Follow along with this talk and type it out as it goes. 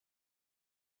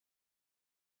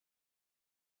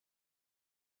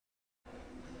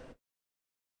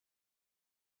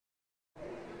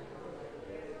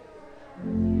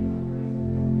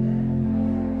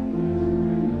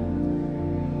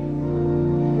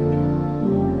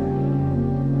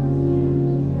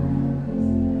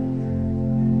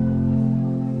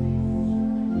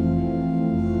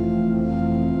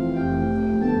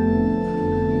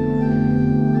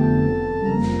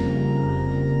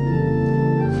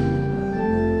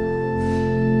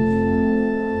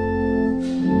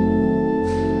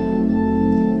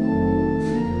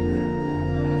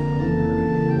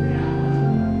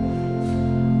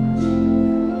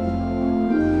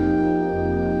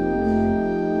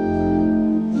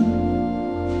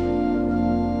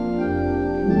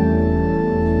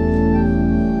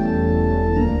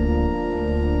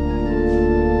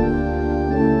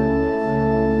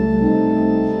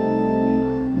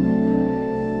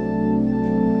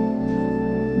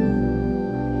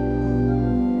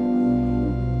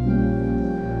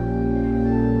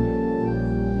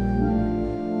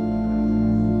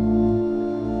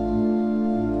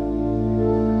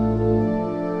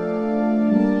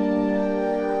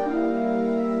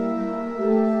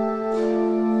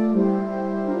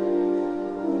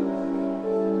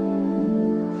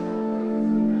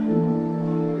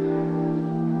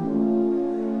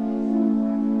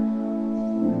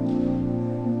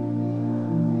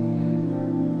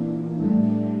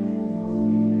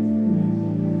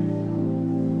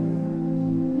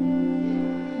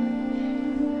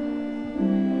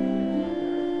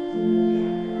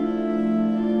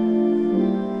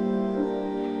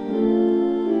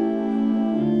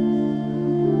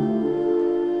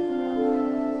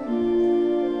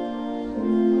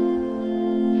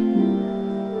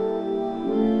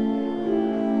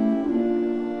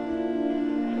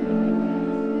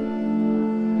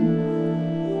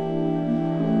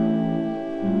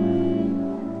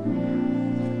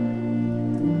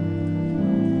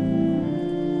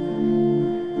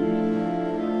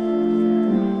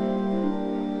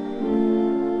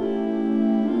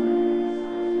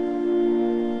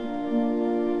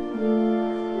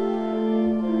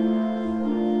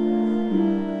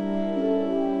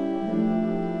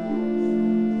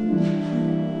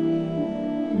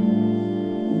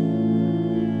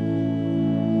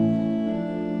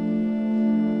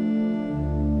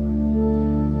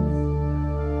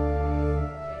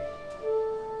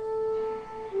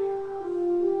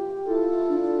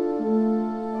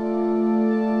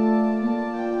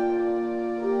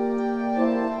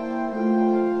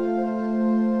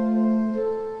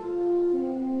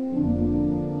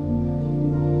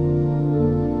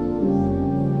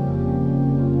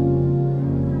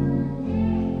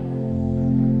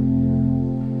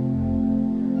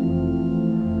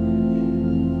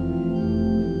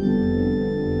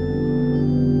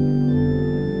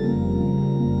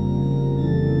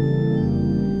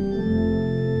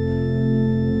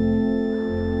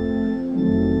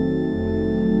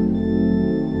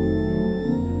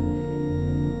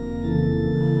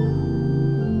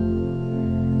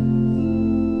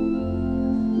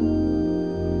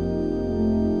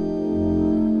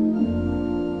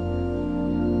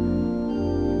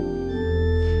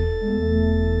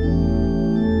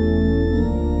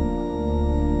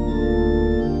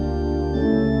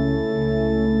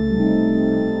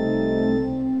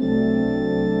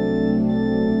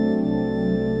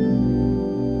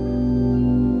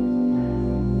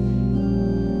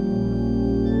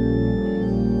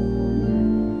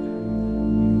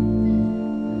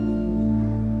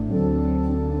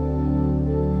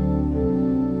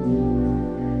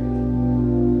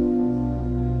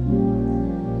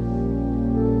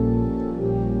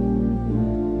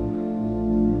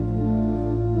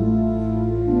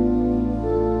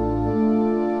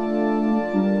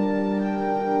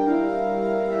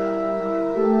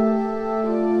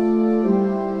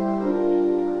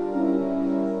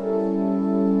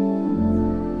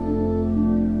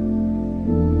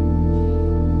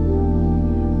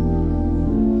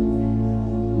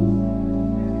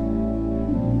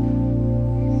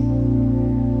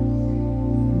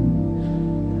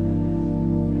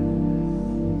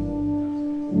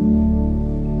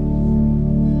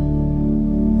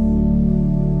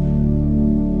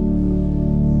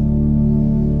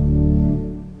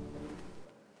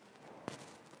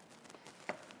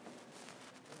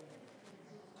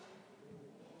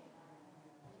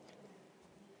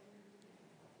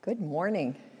Good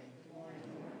morning.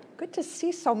 Good to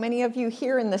see so many of you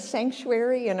here in the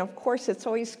sanctuary, and of course it's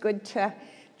always good to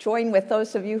join with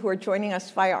those of you who are joining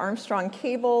us via Armstrong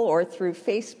Cable or through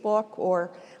Facebook or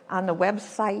on the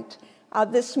website.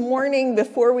 This morning,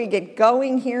 before we get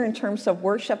going here in terms of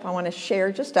worship, I want to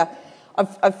share just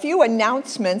a few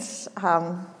announcements.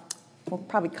 We'll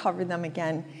probably cover them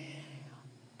again.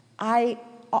 I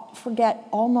forget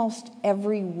almost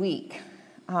every week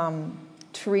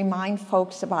to remind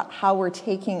folks about how we're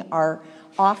taking our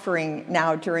offering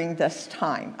now during this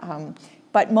time.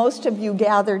 But most of you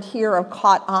gathered here are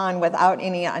caught on without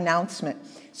any announcement.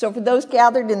 So for those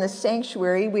gathered in the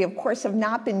sanctuary, we of course have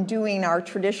not been doing our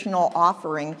traditional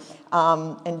offering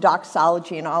and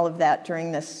doxology and all of that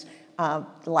during this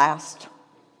last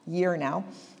year now.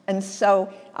 And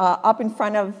so up in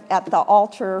front of, at the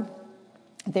altar,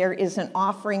 there is an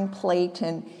offering plate,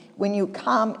 and when you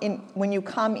come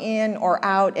in or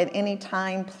out at any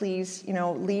time, please,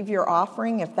 leave your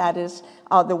offering if that is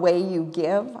the way you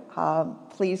give.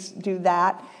 Please do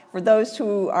that. For those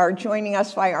who are joining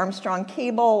us via Armstrong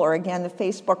Cable or again the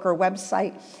Facebook or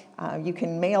website, you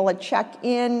can mail a check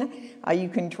in. You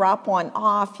can drop one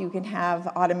off. You can have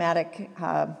automatic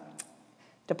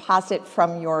deposit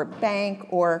from your bank,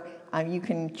 or you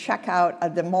can check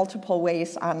out the multiple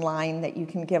ways online that you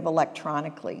can give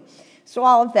electronically. So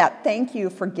all of that, thank you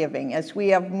for giving as we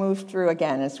have moved through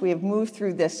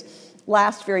this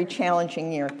last very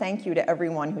challenging year. Thank you to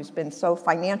everyone who's been so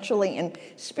financially and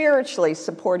spiritually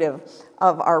supportive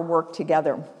of our work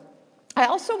together. I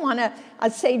also want to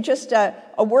say just a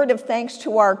word of thanks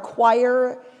to our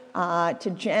choir,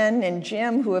 to Jen and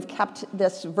Jim, who have kept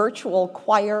this virtual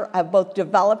choir, have both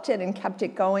developed it and kept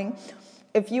it going.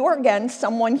 If you are, again,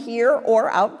 someone here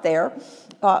or out there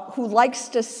who likes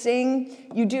to sing,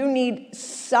 you do need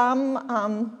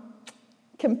some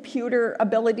computer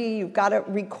ability. You've got to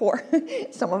record.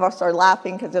 Some of us are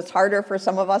laughing because it's harder for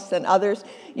some of us than others.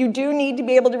 You do need to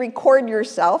be able to record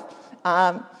yourself,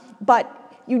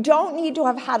 but you don't need to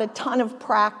have had a ton of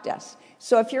practice.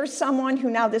 So if you're someone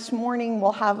who now this morning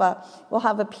we'll have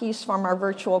a piece from our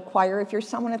virtual choir. If you're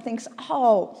someone who thinks,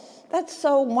 oh, that's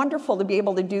so wonderful to be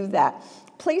able to do that,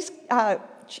 please,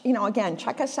 again,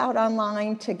 check us out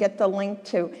online to get the link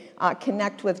to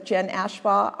connect with Jen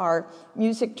Ashbaugh, our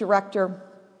music director,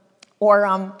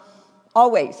 or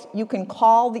always, you can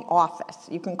call the office.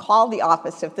 You can call the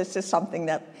office if this is something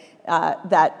that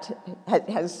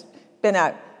has been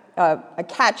a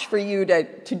catch for you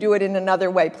to do it in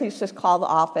another way. Please just call the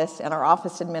office, and our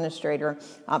office administrator,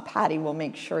 Patty, will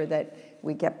make sure that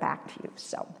we get back to you.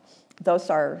 So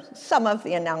those are some of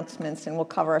the announcements, and we'll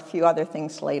cover a few other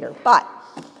things later. But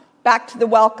back to the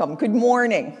welcome. Good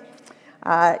morning.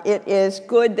 It is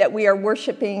good that we are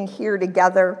worshiping here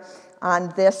together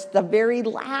on this, the very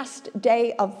last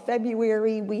day of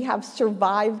February. We have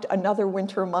survived another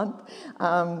winter month.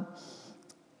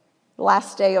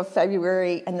 Last day of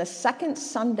February and the second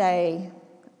Sunday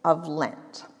of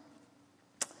Lent.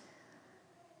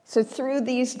 So through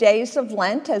these days of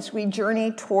Lent, as we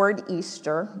journey toward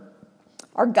Easter,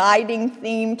 our guiding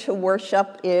theme to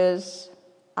worship is,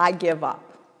 I give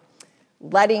up,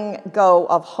 letting go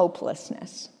of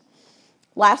hopelessness.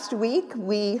 Last week,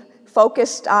 we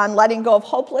focused on letting go of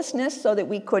hopelessness so that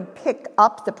we could pick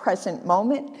up the present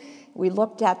moment. We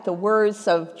looked at the words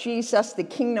of Jesus, the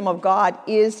kingdom of God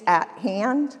is at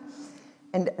hand.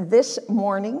 And this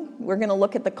morning, we're going to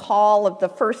look at the call of the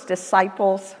first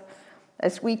disciples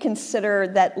as we consider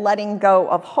that letting go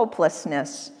of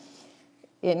hopelessness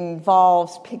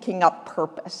involves picking up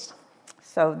purpose.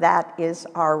 So that is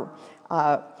our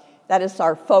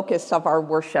focus of our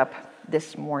worship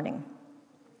this morning.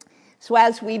 So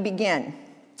as we begin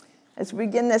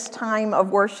this time of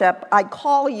worship, I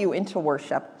call you into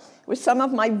worship with some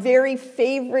of my very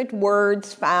favorite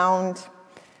words found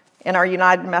in our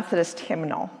United Methodist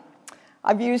hymnal.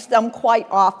 I've used them quite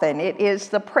often. It is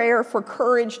the prayer for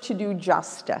courage to do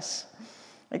justice.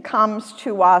 It comes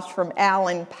to us from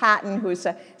Alan Paton, who's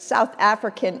a South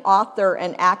African author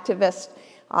and activist.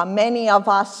 Many of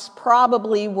us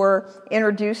probably were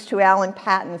introduced to Alan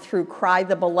Paton through Cry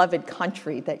the Beloved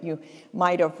Country that you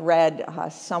might have read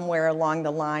somewhere along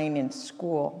the line in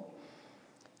school.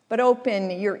 But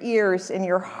open your ears and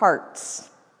your hearts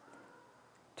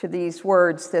to these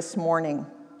words this morning.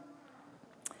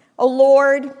 O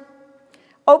Lord,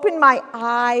 open my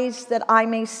eyes that I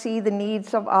may see the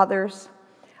needs of others.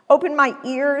 Open my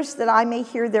ears that I may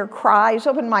hear their cries.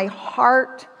 Open my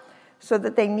heart so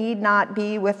that they need not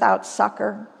be without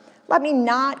succor. Let me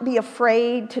not be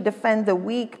afraid to defend the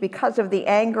weak because of the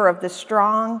anger of the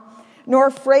strong, nor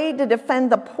afraid to defend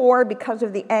the poor because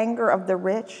of the anger of the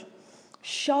rich.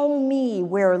 Show me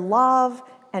where love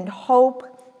and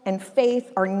hope and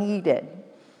faith are needed,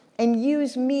 and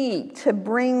use me to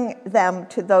bring them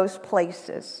to those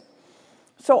places.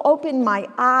 So open my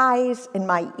eyes and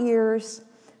my ears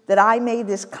that I may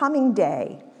this coming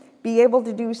day be able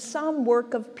to do some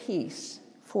work of peace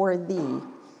for thee.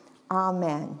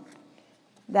 Amen.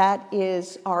 That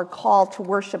is our call to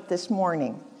worship this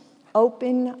morning.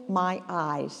 Open my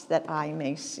eyes that I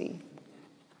may see.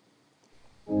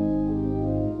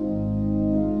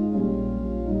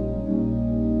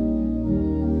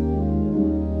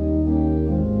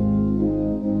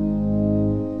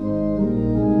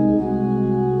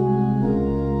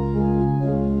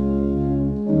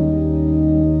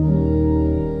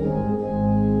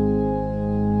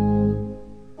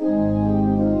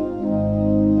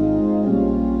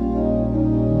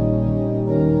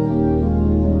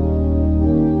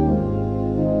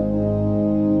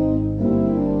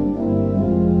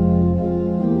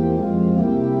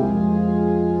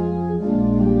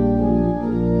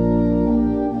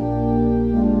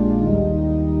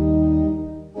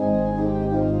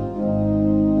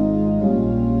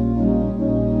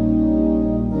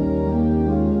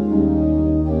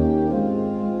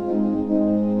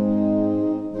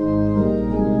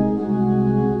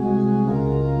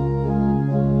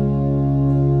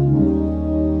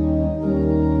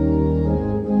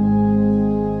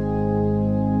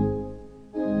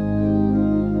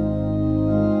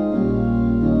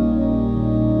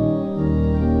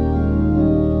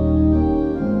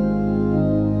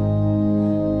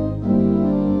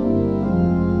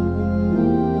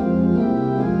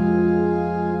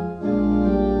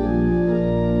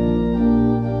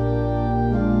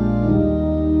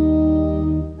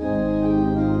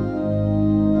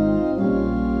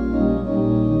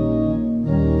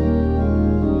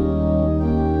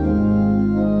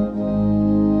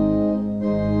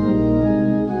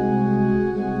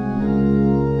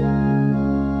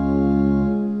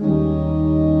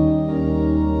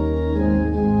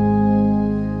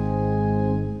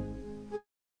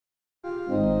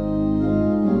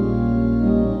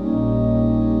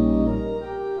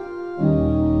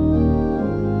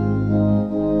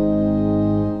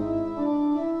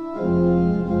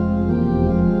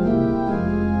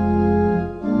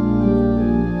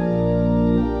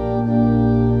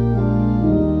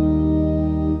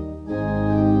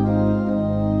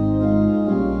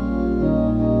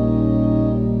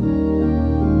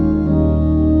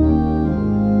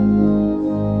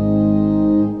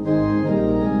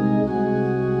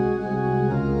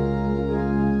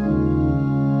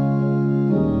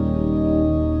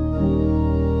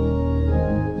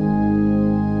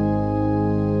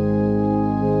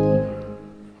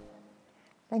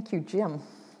 Thank you, Jim.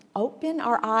 Open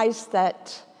our eyes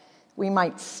that we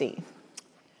might see.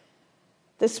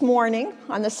 This morning,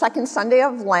 on the second Sunday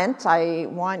of Lent, I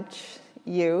want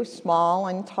you, small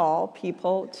and tall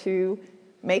people, to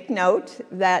make note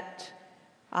that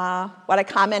what I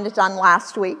commented on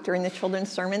last week during the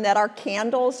children's sermon, that our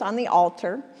candles on the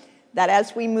altar, that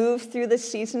as we move through the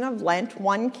season of Lent,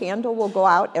 one candle will go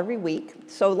out every week.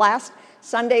 So last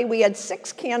Sunday we had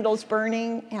 6 candles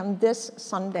burning, and this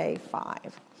Sunday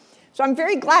 5. So I'm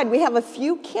very glad we have a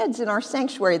few kids in our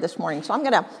sanctuary this morning. So I'm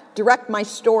going to direct my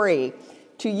story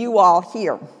to you all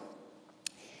here.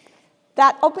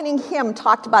 That opening hymn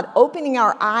talked about opening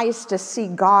our eyes to see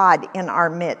God in our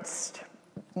midst.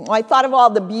 I thought of all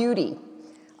the beauty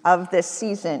of this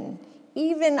season.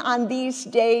 Even on these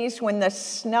days when the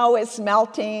snow is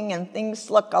melting and things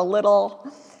look a little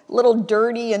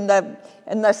dirty in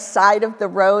the side of the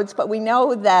roads, but we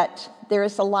know that there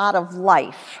is a lot of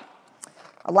life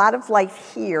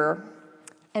here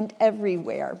and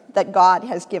everywhere that God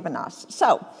has given us.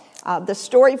 So the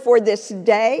story for this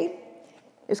day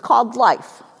is called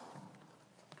Life.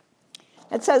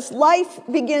 It says, life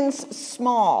begins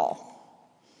small,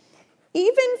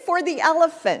 even for the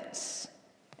elephants,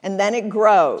 and then it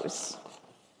grows.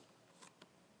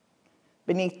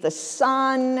 Beneath the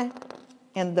sun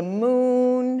and the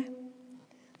moon,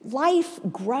 life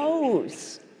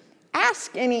grows.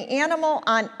 Ask any animal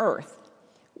on earth,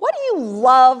 what do you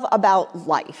love about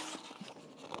life?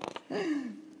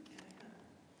 And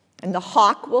the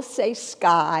hawk will say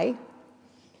sky,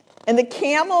 and the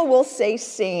camel will say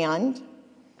sand,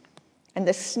 and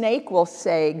the snake will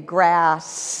say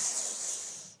grass.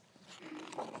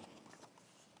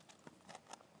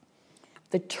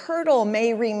 The turtle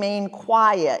may remain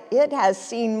quiet. It has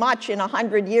seen much in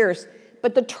 100 years,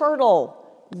 but the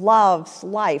turtle loves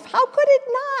life. How could it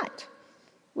not,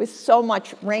 with so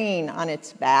much rain on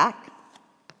its back?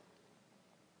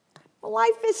 Well,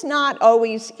 life is not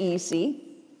always easy.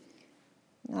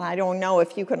 I don't know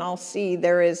if you can all see,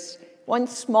 there is one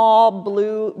small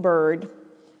blue bird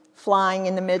flying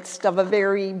in the midst of a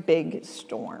very big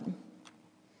storm.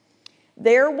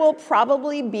 There will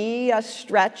probably be a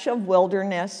stretch of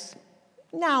wilderness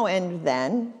now and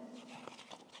then,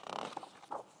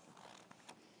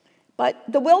 but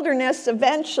the wilderness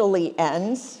eventually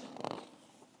ends,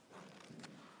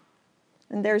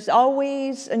 and there's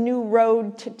always a new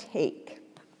road to take.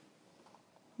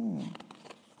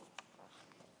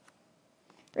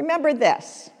 Remember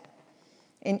this,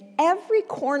 in every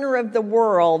corner of the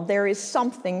world, there is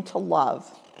something to love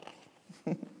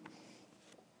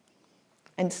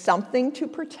and something to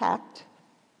protect.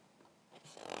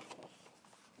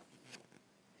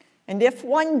 And if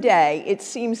one day it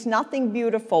seems nothing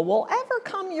beautiful will ever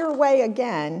come your way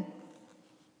again,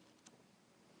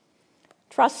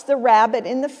 trust the rabbit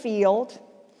in the field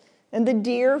and the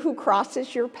deer who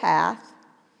crosses your path.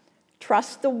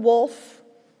 Trust the wolf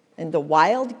and the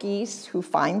wild geese who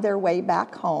find their way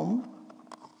back home.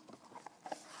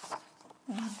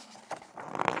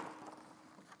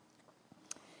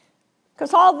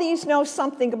 Because all these know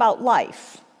something about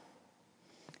life,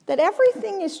 that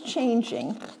everything is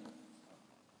changing,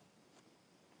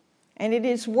 and it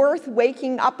is worth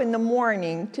waking up in the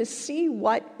morning to see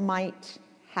what might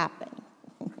happen.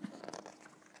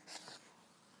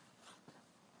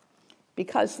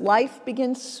 Because life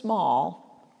begins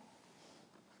small,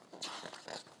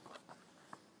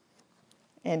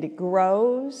 and it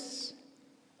grows,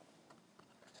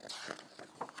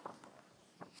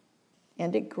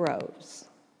 and it grows.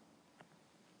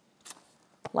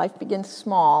 Life begins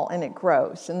small, and it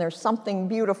grows, and there's something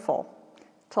beautiful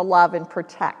to love and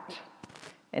protect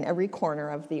in every corner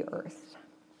of the earth.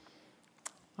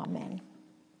 Amen.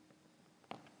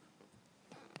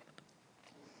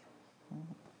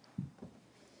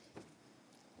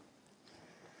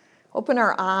 Open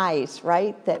our eyes,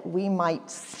 right, that we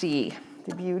might see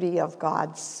the beauty of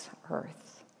God's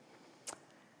earth.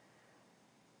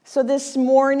 So this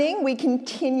morning we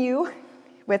continue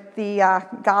with the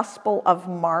Gospel of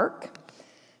Mark,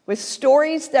 with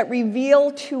stories that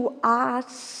reveal to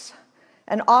us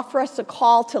and offer us a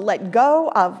call to let go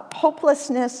of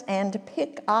hopelessness and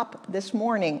pick up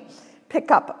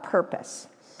purpose.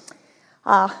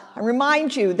 I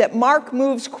remind you that Mark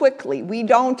moves quickly. We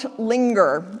don't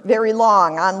linger very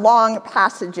long on long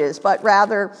passages, but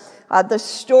rather the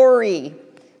story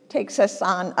takes us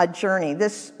on a journey.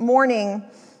 This morning,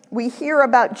 we hear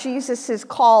about Jesus'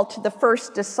 call to the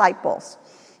first disciples.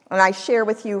 And I share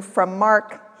with you from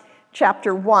Mark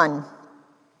chapter 1,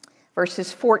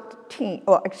 verses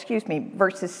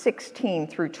 16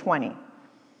 through 20.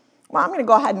 Well, I'm going to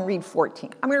go ahead and read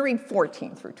 14. I'm going to read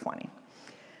 14 through 20.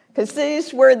 Because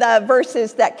these were the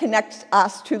verses that connect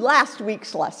us to last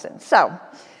week's lesson. So,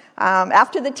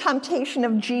 after the temptation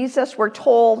of Jesus, we're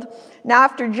told, now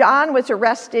after John was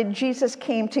arrested, Jesus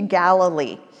came to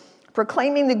Galilee,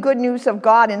 proclaiming the good news of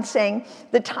God and saying,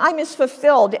 the time is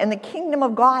fulfilled and the kingdom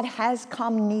of God has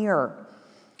come near.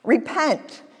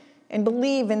 Repent and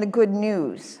believe in the good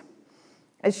news.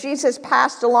 As Jesus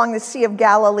passed along the Sea of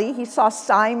Galilee, he saw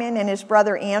Simon and his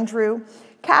brother Andrew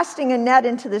casting a net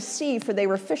into the sea, for they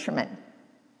were fishermen.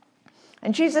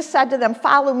 And Jesus said to them,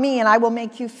 follow me, and I will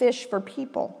make you fish for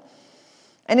people.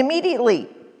 And immediately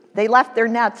they left their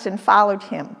nets and followed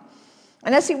him.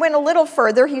 And as he went a little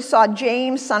further, he saw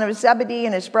James, son of Zebedee,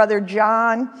 and his brother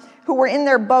John, who were in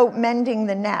their boat mending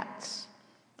the nets.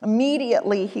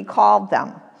 Immediately he called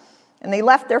them, and they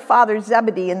left their father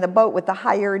Zebedee in the boat with the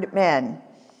hired men,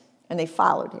 and they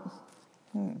followed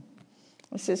him.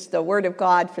 This is the word of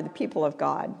God for the people of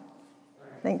God.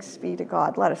 Thanks be to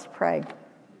God. Let us pray.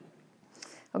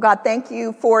 Oh God, thank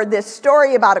you for this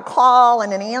story about a call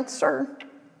and an answer.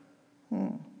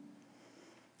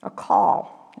 A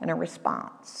call and a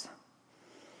response.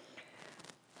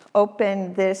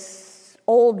 Open this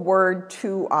old word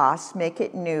to us, make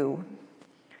it new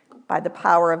by the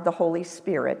power of the Holy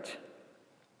Spirit.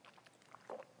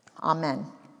 Amen.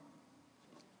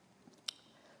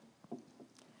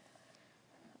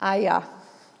 I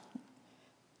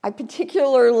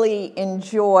particularly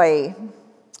enjoy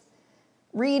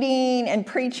reading and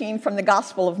preaching from the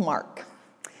Gospel of Mark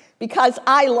because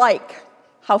I like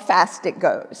how fast it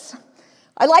goes.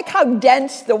 I like how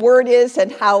dense the word is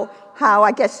and how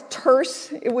I guess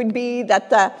terse it would be that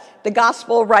the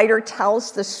Gospel writer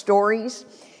tells the stories.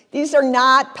 These are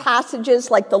not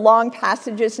passages like the long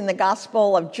passages in the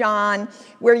Gospel of John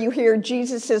where you hear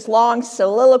Jesus' long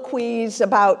soliloquies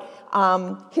about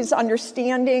his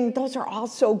understanding. Those are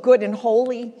also good and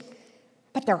holy,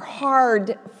 but they're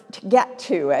hard to get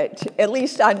to, at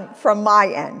least from my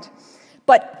end.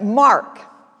 But Mark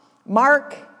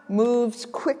Mark moves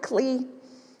quickly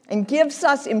and gives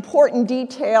us important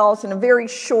details in a very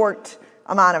short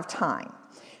amount of time.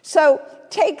 So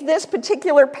take this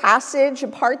particular passage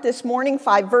apart this morning,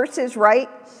 5 verses, right?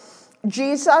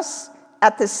 Jesus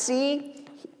at the sea,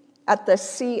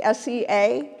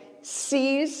 S-E-A,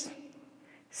 sees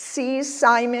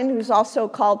Simon, who's also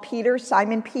called Peter,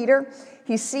 Simon Peter.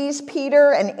 He sees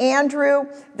Peter and Andrew.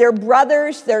 They're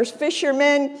brothers, they're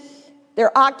fishermen.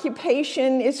 Their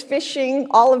occupation is fishing.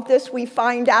 All of this we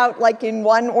find out like in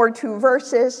 1 or 2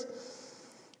 verses.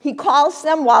 He calls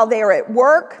them while they are at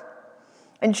work.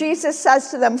 And Jesus says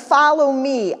to them, "Follow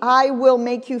me, I will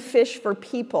make you fish for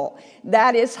people."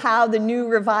 That is how the New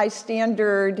Revised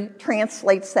Standard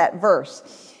translates that verse.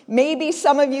 Maybe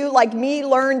some of you, like me,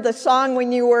 learned the song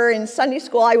when you were in Sunday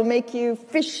school, "I will make you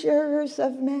fishers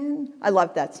of men." I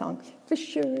love that song,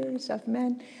 fishers of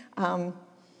men.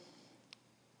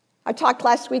 I talked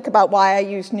last week about why I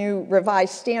use New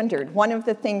Revised Standard. One of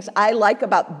the things I like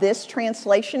about this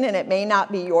translation, and it may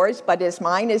not be yours, but is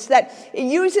mine, is that it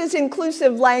uses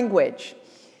inclusive language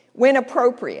when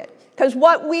appropriate. Because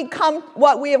what we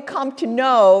have come to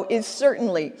know is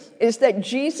that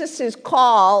Jesus'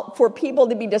 call for people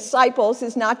to be disciples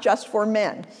is not just for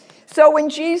men. So when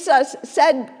Jesus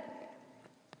said,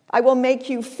 "I will make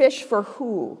you fish for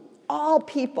who?" All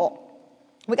people.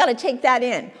 We got to take that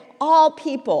in. All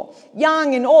people,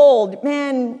 young and old,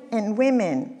 men and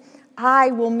women. I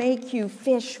will make you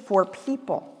fish for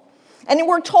people. And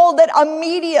we're told that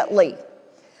immediately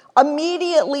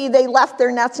they left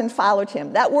their nets and followed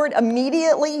him. That word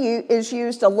immediately is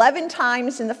used 11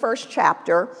 times in the first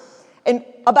chapter and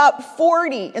about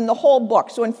 40 in the whole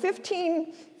book. So in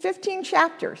 15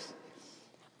 chapters,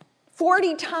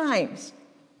 40 times,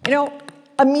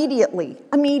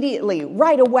 immediately,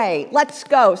 right away, let's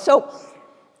go. So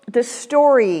the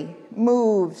story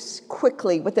moves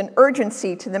quickly with an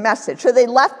urgency to the message. So they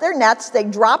left their nets, they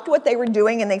dropped what they were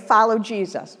doing, and they followed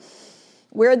Jesus.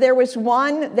 Where there was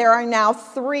one, there are now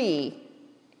 3.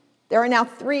 There are now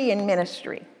 3 in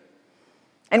ministry.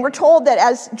 And we're told that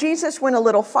as Jesus went a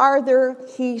little farther,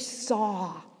 he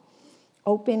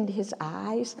opened his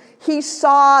eyes. He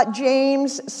saw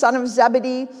James, son of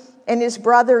Zebedee, and his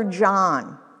brother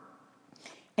John.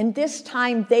 And this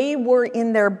time they were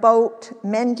in their boat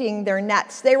mending their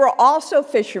nets. They were also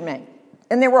fishermen,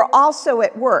 and they were also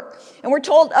at work. And we're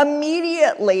told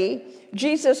immediately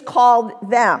Jesus called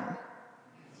them.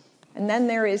 And then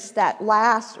there is that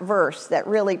last verse that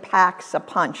really packs a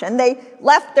punch. And they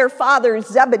left their father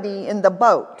Zebedee in the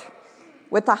boat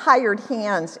with the hired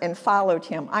hands and followed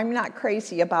him. I'm not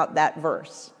crazy about that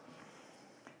verse.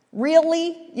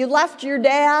 Really? You left your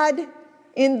dad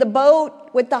in the boat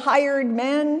with the hired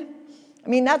men? I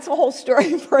mean, that's a whole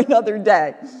story for another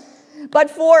day. But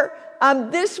for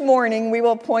this morning, we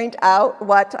will point out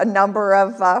what a number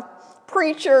of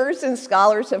preachers and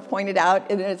scholars have pointed out,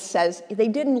 and it says they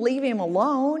didn't leave him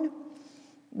alone.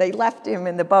 They left him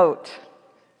in the boat,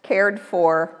 cared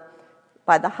for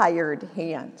by the hired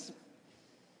hands.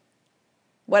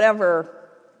 Whatever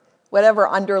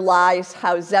underlies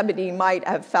how Zebedee might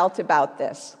have felt about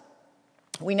this,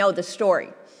 we know the story,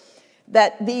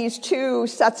 that these 2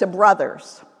 sets of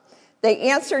brothers, they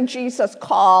answered Jesus'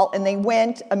 call and they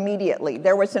went immediately.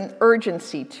 There was an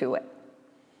urgency to it.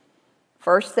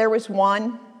 First there was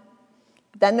 1,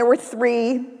 then there were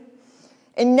 3,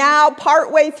 and now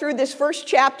partway through this first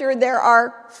chapter there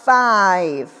are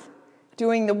 5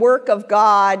 doing the work of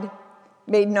God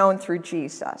made known through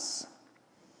Jesus.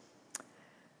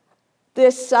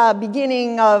 This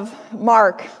beginning of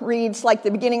Mark reads like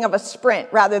the beginning of a sprint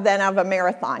rather than of a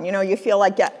marathon. You feel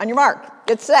like, get on your mark,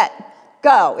 get set,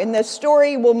 go. And the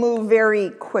story will move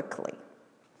very quickly.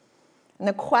 And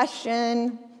the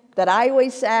question that I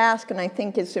always ask, and I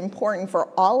think is important for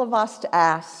all of us to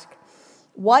ask,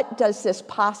 what does this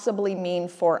possibly mean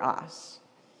for us?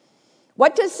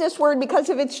 What does this word, because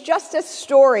if it's just a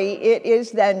story, it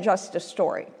is then just a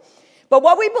story. But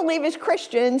what we believe as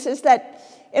Christians is that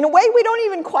in a way, we don't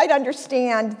even quite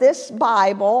understand this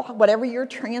Bible, whatever your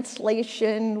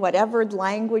translation, whatever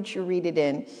language you read it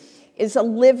in, is a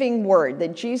living word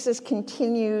that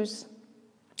that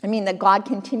God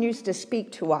continues to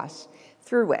speak to us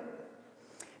through it.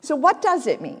 So what does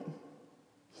it mean?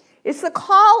 Is the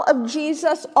call of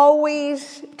Jesus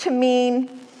always to mean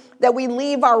that we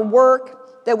leave our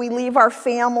work, that we leave our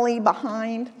family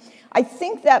behind? I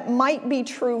think that might be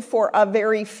true for a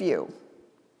very few.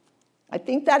 I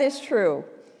think that is true,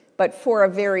 but for a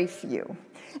very few.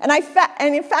 And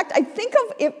in fact, I think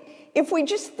of if we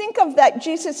just think of that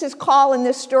Jesus' call in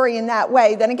this story in that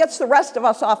way, then it gets the rest of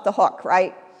us off the hook,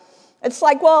 right? It's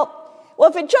like, well, Well,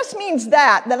 if it just means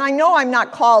that, then I know I'm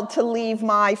not called to leave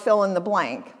my fill in the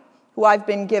blank, who I've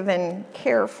been given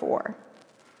care for.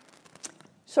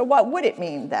 So what would it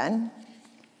mean then?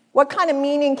 What kind of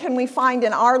meaning can we find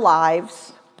in our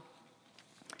lives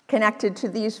connected to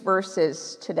these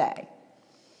verses today?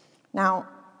 Now,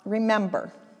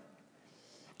 remember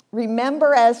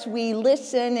as we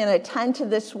listen and attend to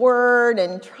this word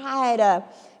and try to,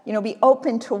 be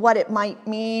open to what it might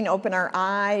mean, open our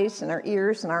eyes and our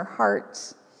ears and our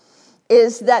hearts,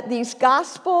 is that these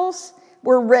Gospels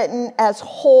were written as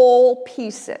whole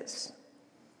pieces.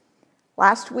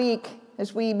 Last week,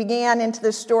 as we began into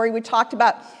this story, we talked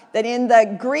about that in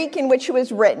the Greek in which it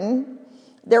was written,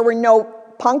 there were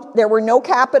no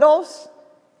capitals,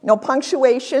 no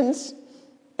punctuations,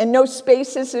 and no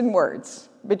spaces in words,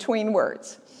 between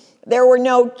words. There were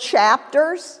no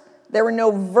chapters, there were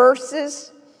no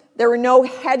verses, there were no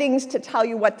headings to tell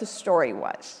you what the story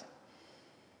was.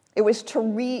 It was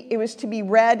to be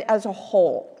read as a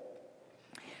whole.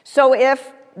 So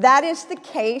if that is the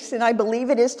case, and I believe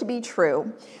it is to be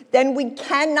true, then we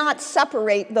cannot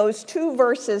separate those two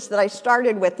verses that I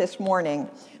started with this morning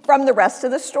from the rest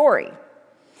of the story.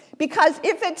 Because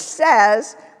if it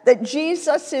says that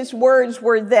Jesus' words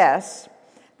were this,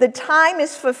 the time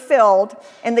is fulfilled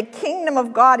and the kingdom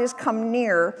of God is come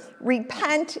near,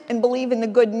 repent and believe in the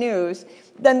good news,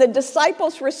 then the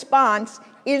disciples' response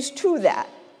is to that,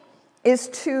 is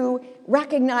to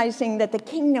recognizing that the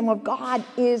kingdom of God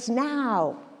is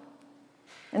now.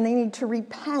 And they need to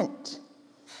repent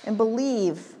and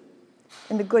believe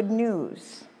in the good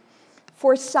news.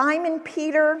 For Simon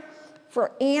Peter,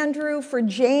 for Andrew, for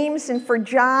James, and for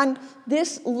John,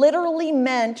 this literally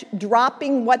meant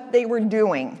dropping what they were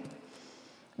doing,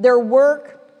 their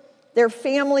work, their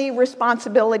family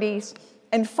responsibilities,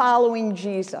 and following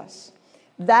Jesus.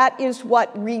 That is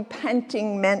what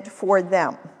repenting meant for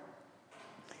them.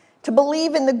 To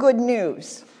believe in the good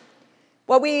news.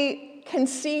 What we can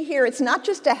see here, it's not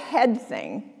just a head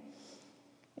thing,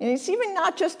 and it's even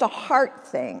not just a heart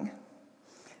thing.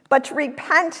 But to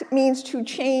repent means to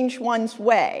change one's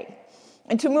way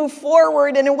and to move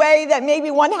forward in a way that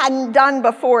maybe one hadn't done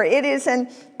before. It is an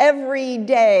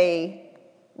everyday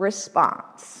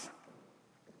response.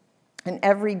 An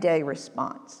everyday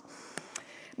response.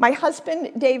 My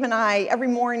husband, Dave, and I every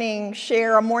morning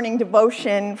share a morning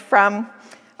devotion from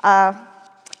a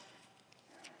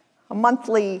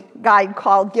monthly guide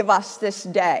called Give Us This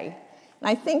Day. And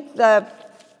I think the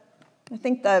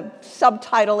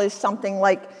subtitle is something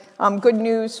like Good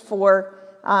News for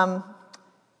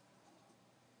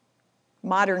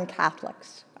Modern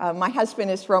Catholics. My husband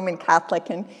is Roman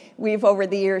Catholic, and we've over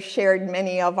the years shared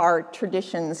many of our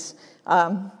traditions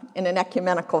in an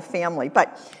ecumenical family.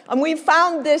 But we've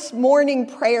found this morning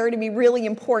prayer to be really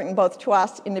important both to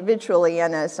us individually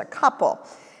and as a couple.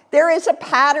 There is a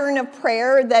pattern of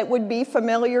prayer that would be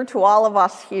familiar to all of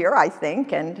us here, I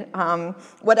think, and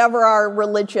whatever our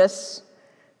religious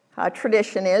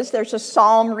tradition is. There's a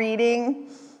psalm reading,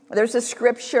 there's a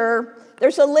scripture,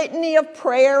 there's a litany of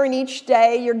prayer, and each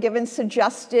day you're given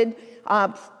suggested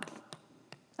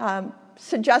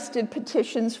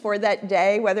petitions for that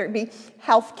day, whether it be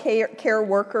health care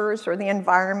workers or the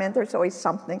environment. There's always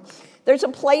something. There's a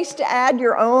place to add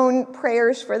your own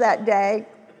prayers for that day.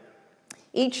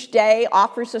 Each day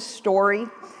offers a story,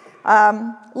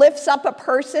 lifts up a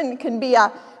person. It can be a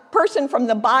person from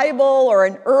the Bible or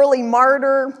an early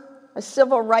martyr, a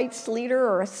civil rights leader,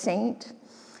 or a saint.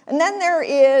 And then there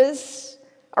is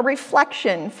a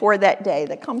reflection for that day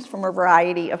that comes from a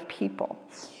variety of people.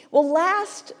 Well,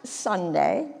 last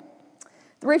Sunday,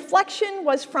 the reflection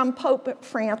was from Pope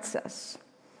Francis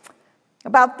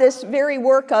about this very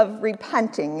work of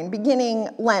repenting and beginning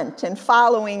Lent and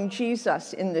following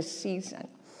Jesus in this season.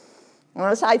 And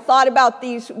as I thought about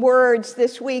these words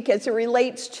this week as it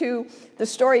relates to the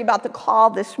story about the call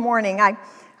this morning, I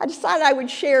decided I would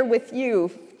share with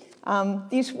you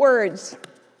these words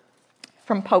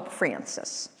from Pope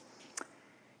Francis.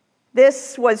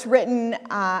 This was written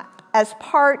as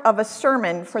part of a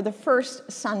sermon for the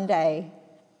first Sunday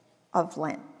of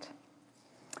Lent.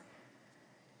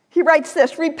 He writes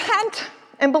this: repent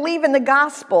and believe in the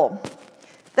gospel.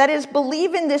 That is,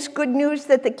 believe in this good news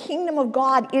that the kingdom of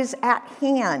God is at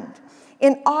hand.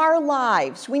 In our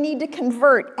lives, we need to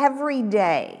convert every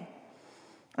day.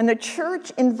 And the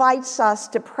church invites us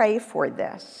to pray for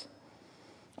this.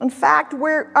 In fact,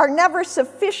 we are never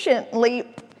sufficiently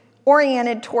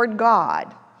oriented toward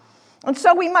God. And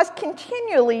so we must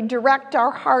continually direct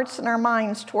our hearts and our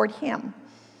minds toward Him.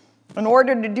 In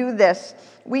order to do this,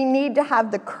 we need to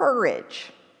have the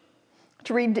courage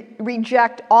to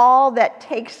reject all that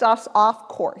takes us off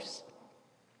course.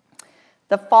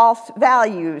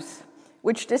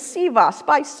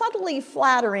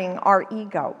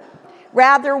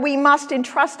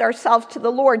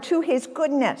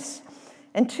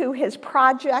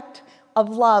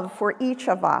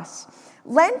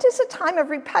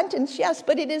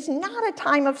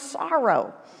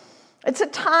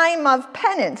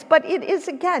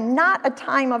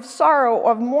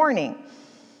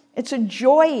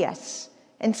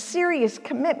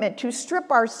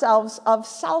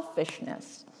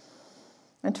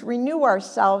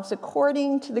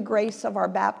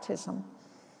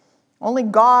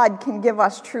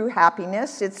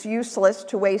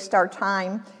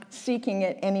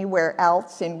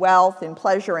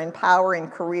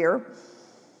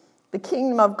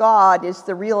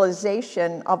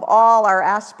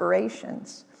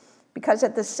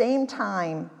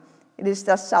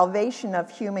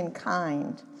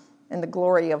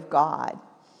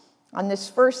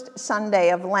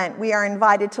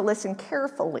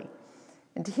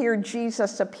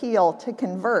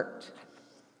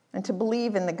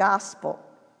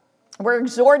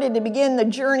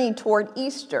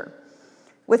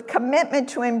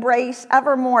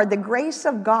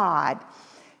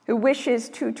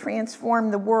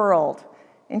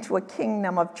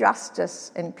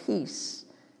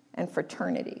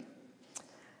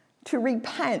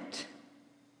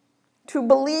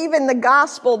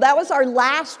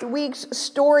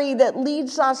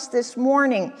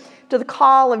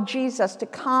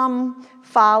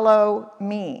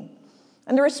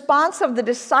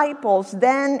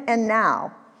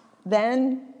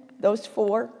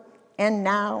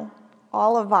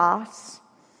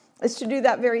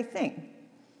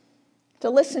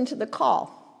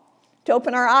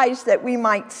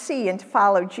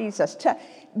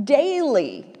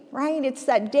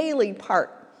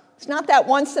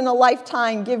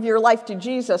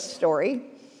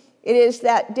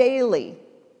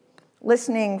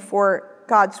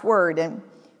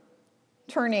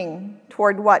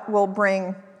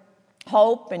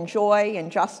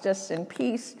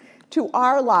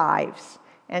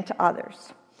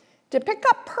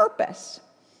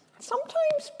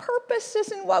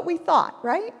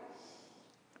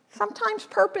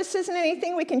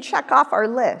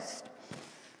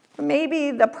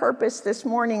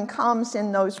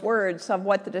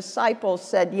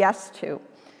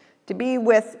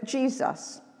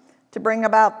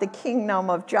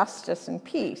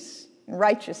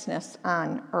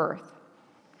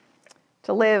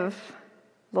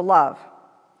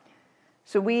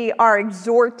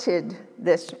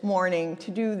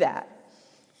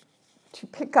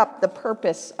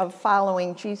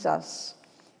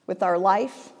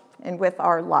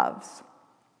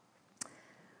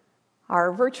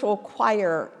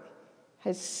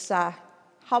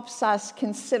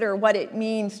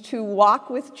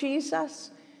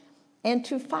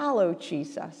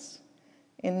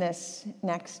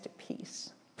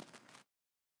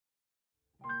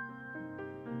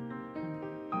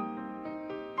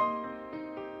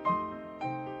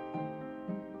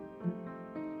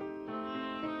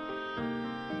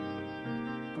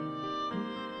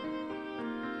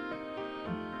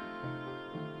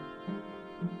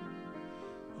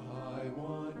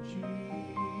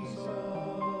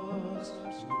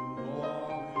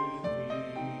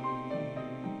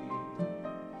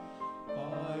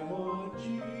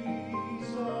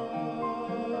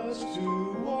 Lord.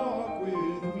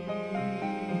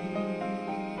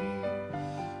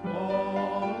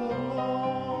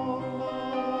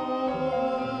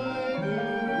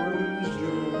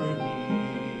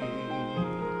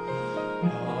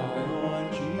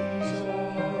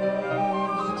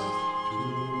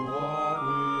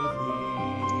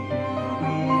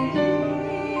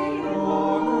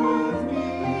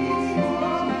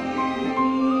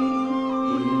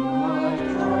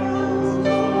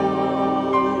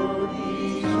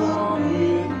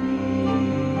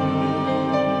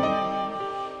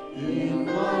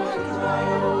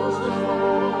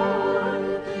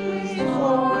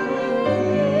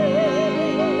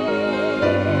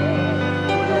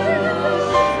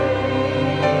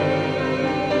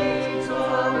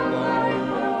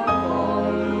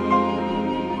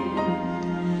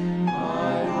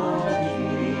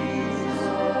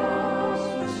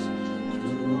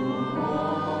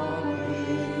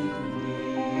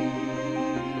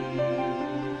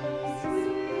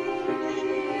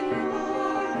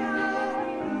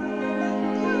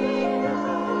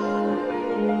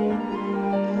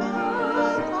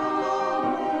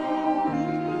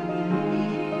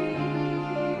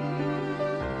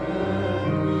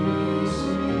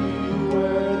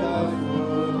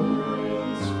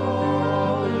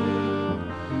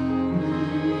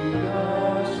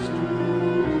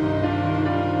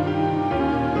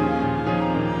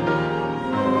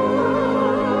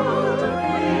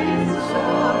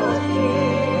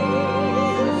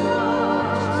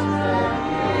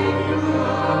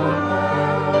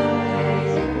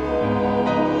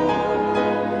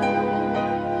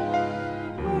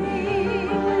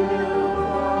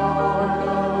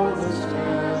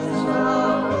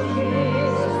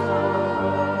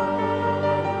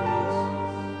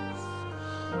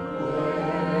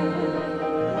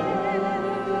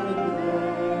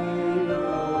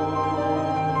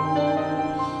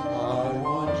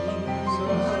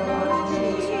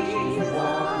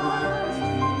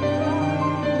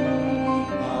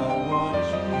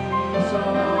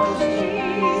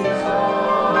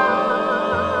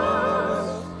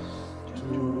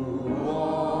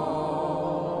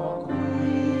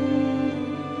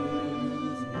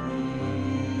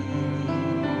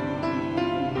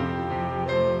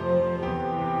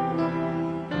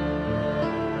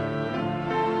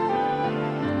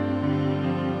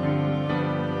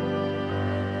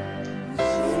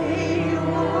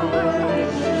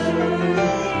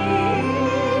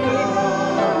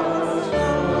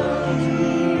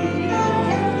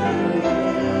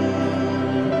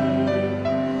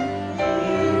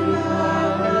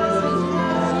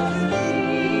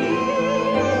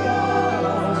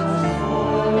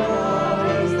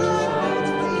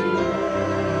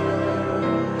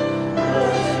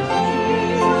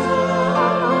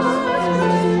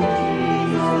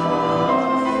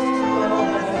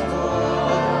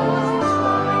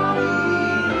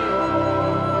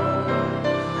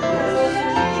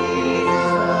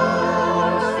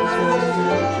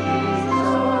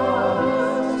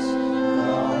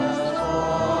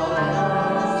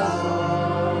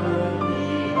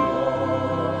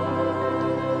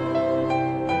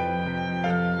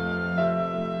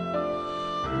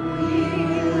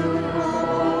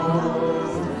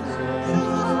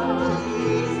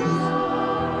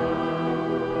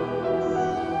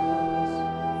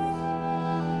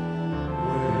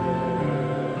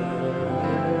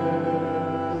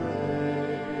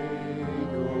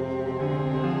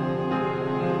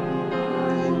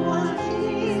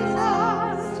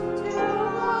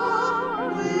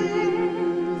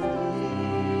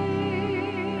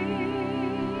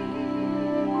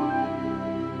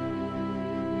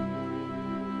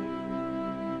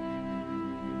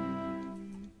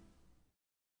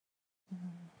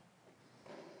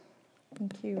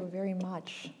 Thank you very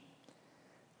much.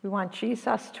 We want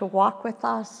Jesus to walk with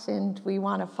us, and we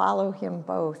want to follow him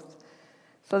both.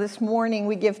 So this morning,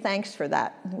 we give thanks for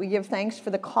that. We give thanks for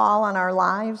the call on our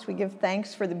lives. We give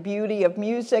thanks for the beauty of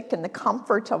music and the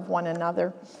comfort of one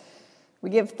another. We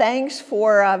give thanks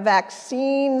for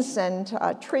vaccines and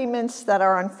treatments that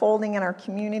are unfolding in our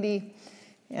community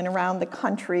and around the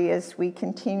country as we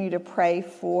continue to pray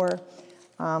for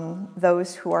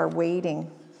those who are waiting.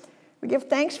 We give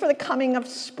thanks for the coming of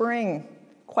spring,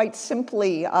 quite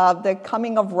simply, the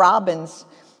coming of robins.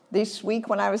 This week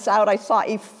when I was out, I saw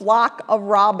a flock of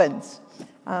robins.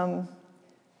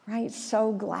 Right,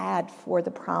 so glad for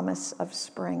the promise of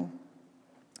spring.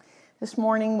 This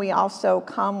morning, we also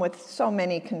come with so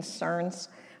many concerns.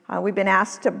 We've been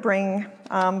asked to bring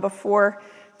before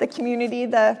the community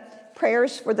the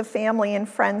prayers for the family and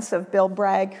friends of Bill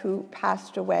Bragg, who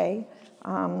passed away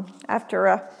after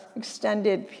an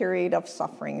extended period of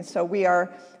suffering. So we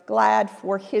are glad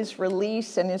for his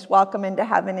release and his welcome into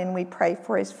heaven, and we pray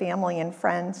for his family and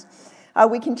friends.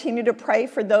 We continue to pray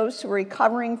for those who are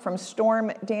recovering from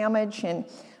storm damage in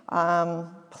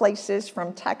places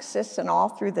from Texas and all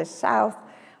through the South.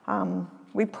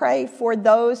 We pray for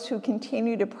those who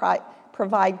continue to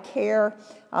provide care,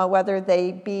 whether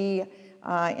they be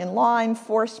in law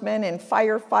enforcement and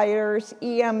firefighters,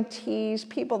 EMTs,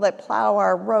 people that plow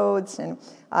our roads and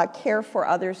care for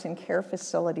others in care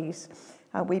facilities.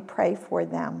 We pray for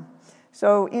them.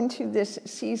 So into this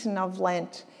season of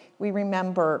Lent, we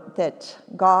remember that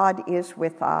God is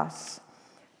with us.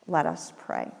 Let us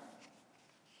pray.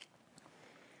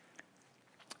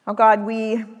 Oh God,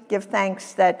 we give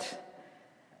thanks that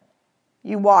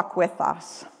you walk with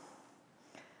us,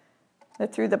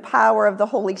 that through the power of the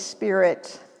Holy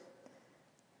Spirit,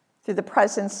 through the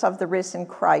presence of the risen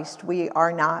Christ, we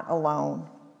are not alone.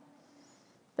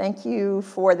 Thank you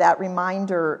for that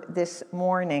reminder this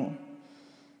morning.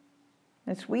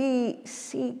 As we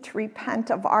seek to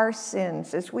repent of our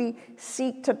sins, as we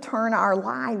seek to turn our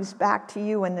lives back to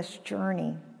you in this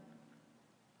journey.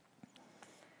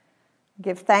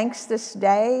 Give thanks this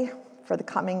day for the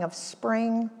coming of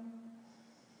spring,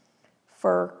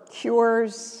 for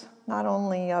cures, not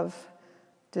only of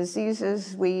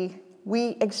diseases we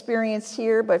experience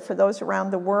here, but for those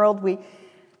around the world. We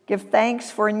give thanks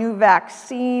for a new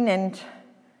vaccine and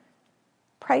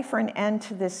pray for an end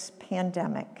to this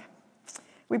pandemic.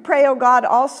 We pray, oh God,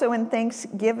 also in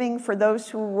thanksgiving for those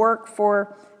who work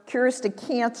for cures to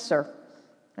cancer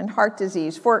and heart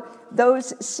disease, for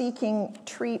those seeking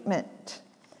treatment,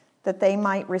 that they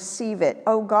might receive it.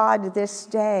 Oh God, this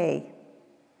day,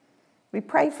 we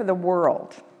pray for the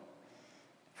world,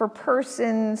 for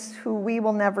persons who we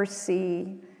will never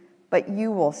see, but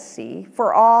you will see,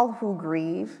 for all who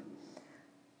grieve,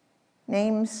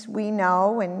 names we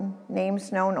know and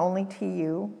names known only to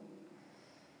you,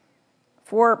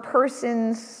 for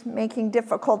persons making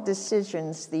difficult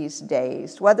decisions these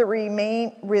days, whether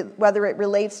it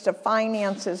relates to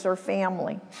finances or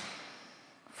family,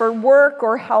 for work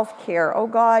or health care. Oh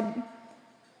God,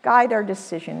 guide our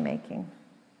decision making.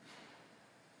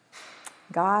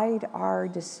 Guide our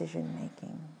decision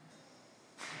making.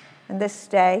 And this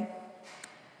day,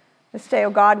 oh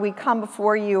God, we come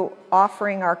before you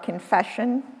offering our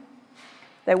confession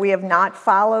that we have not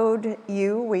followed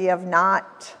you, we have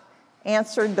not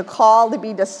answered the call to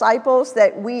be disciples,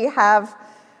 that we have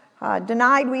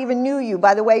denied we even knew you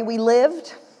by the way we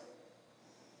lived,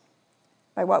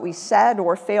 by what we said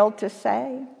or failed to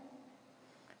say,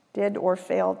 did or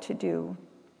failed to do.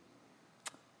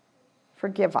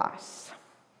 Forgive us.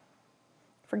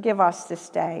 Forgive us this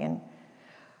day and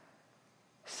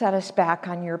set us back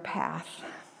on your path.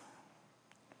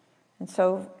 And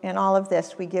so in all of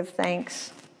this, we give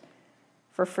thanks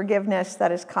for forgiveness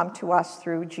that has come to us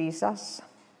through Jesus,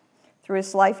 through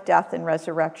his life, death, and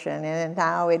resurrection. And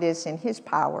now it is in his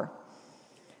power,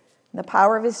 in the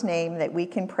power of his name, that we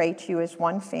can pray to you as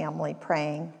one family,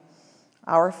 praying,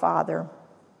 Our Father,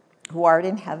 who art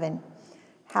in heaven,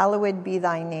 hallowed be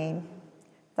thy name.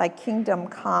 Thy kingdom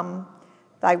come,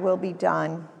 thy will be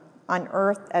done, on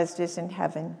earth as it is in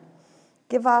heaven.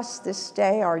 Give us this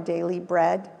day our daily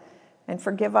bread, and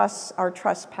forgive us our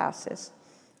trespasses,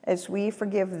 as we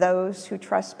forgive those who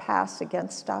trespass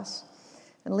against us.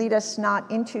 And lead us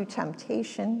not into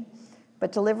temptation,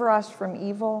 but deliver us from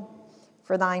evil.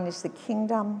 For thine is the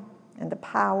kingdom, and the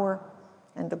power,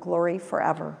 and the glory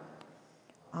forever.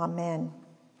 Amen.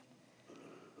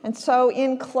 And so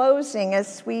in closing,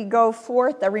 as we go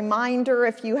forth, a reminder,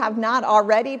 if you have not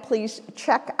already, please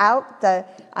check out the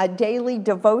daily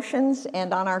devotions.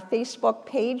 And on our Facebook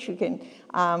page, you can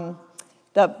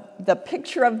the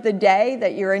picture of the day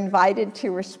that you're invited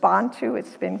to respond to.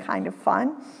 It's been kind of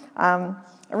fun.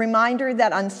 A reminder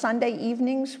that on Sunday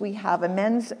evenings we have a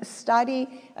men's study.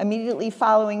 Immediately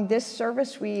following this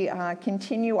service, we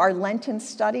continue our Lenten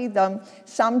study,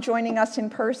 some joining us in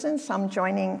person, some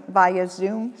joining via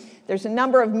Zoom. There's a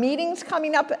number of meetings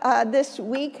coming up this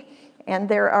week, and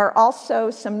there are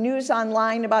also some news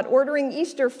online about ordering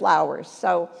Easter flowers.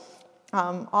 So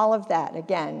all of that,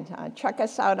 again, check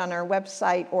us out on our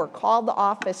website or call the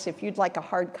office if you'd like a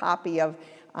hard copy of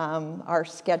our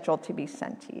schedule to be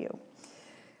sent to you.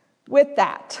 With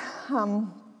that,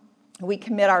 we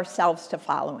commit ourselves to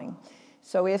following.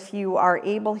 So if you are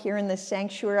able here in the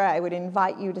sanctuary, I would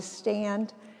invite you to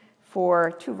stand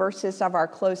for 2 verses of our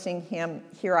closing hymn,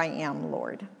 Here I Am,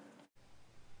 Lord.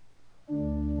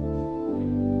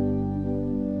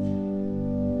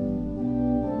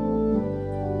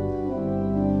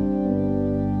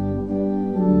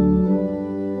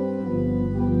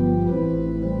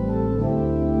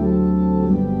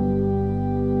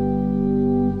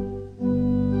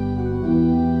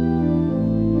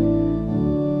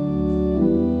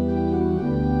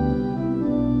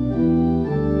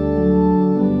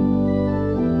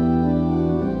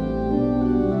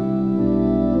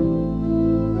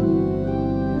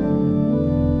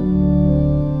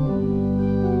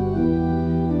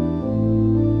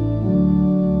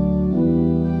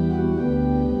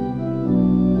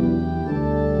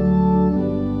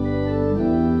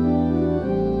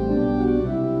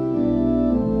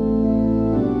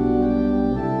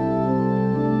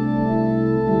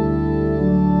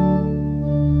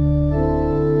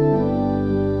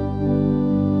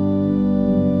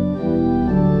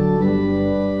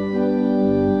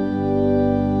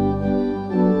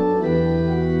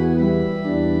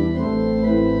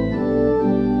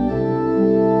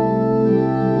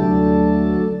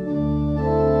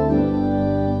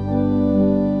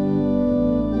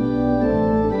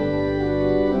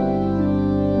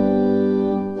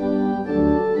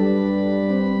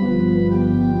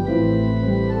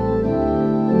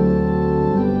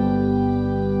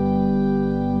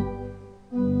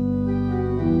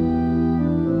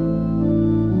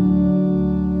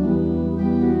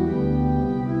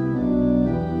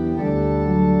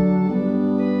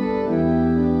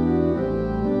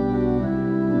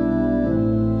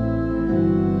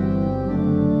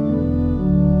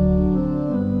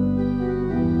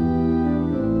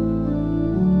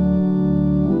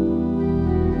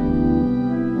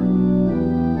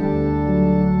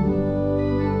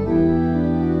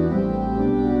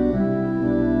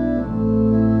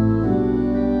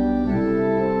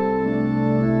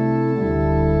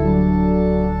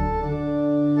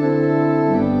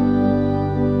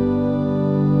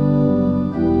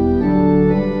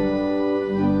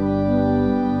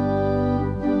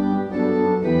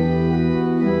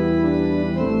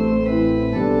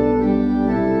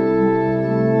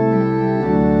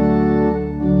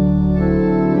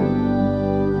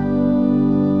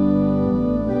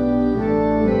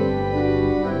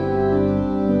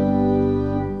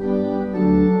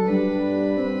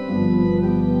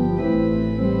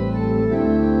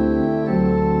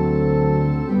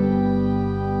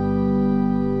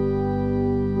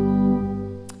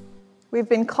 We've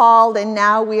been called and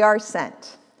now we are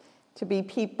sent to be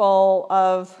people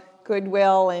of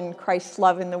goodwill and Christ's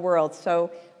love in the world.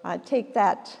 So take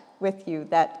that with you,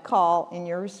 that call in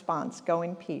your response. Go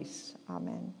in peace.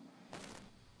 Amen.